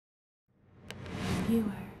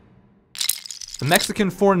viewer. The Mexican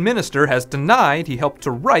foreign minister has denied he helped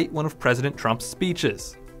to write one of President Trump's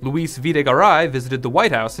speeches. Luis Videgaray visited the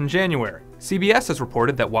White House in January. CBS has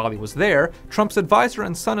reported that while he was there, Trump's advisor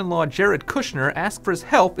and son-in-law Jared Kushner asked for his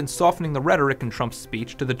help in softening the rhetoric in Trump's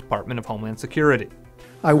speech to the Department of Homeland Security.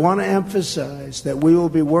 I want to emphasize that we will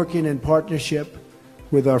be working in partnership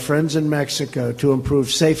with our friends in Mexico to improve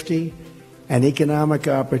safety and economic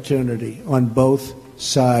opportunity on both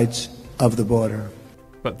sides of the border.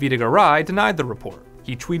 But Videgaray denied the report.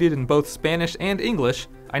 He tweeted in both Spanish and English,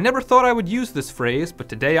 "I never thought I would use this phrase, but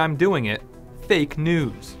today I'm doing it. Fake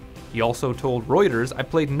news." He also told Reuters, "I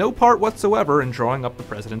played no part whatsoever in drawing up the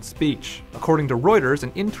president's speech." According to Reuters,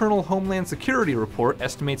 an internal Homeland Security report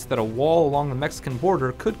estimates that a wall along the Mexican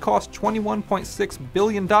border could cost $21.6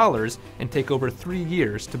 billion and take over 3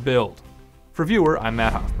 years to build. For Viewer, I'm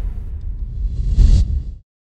Matt Hoffman.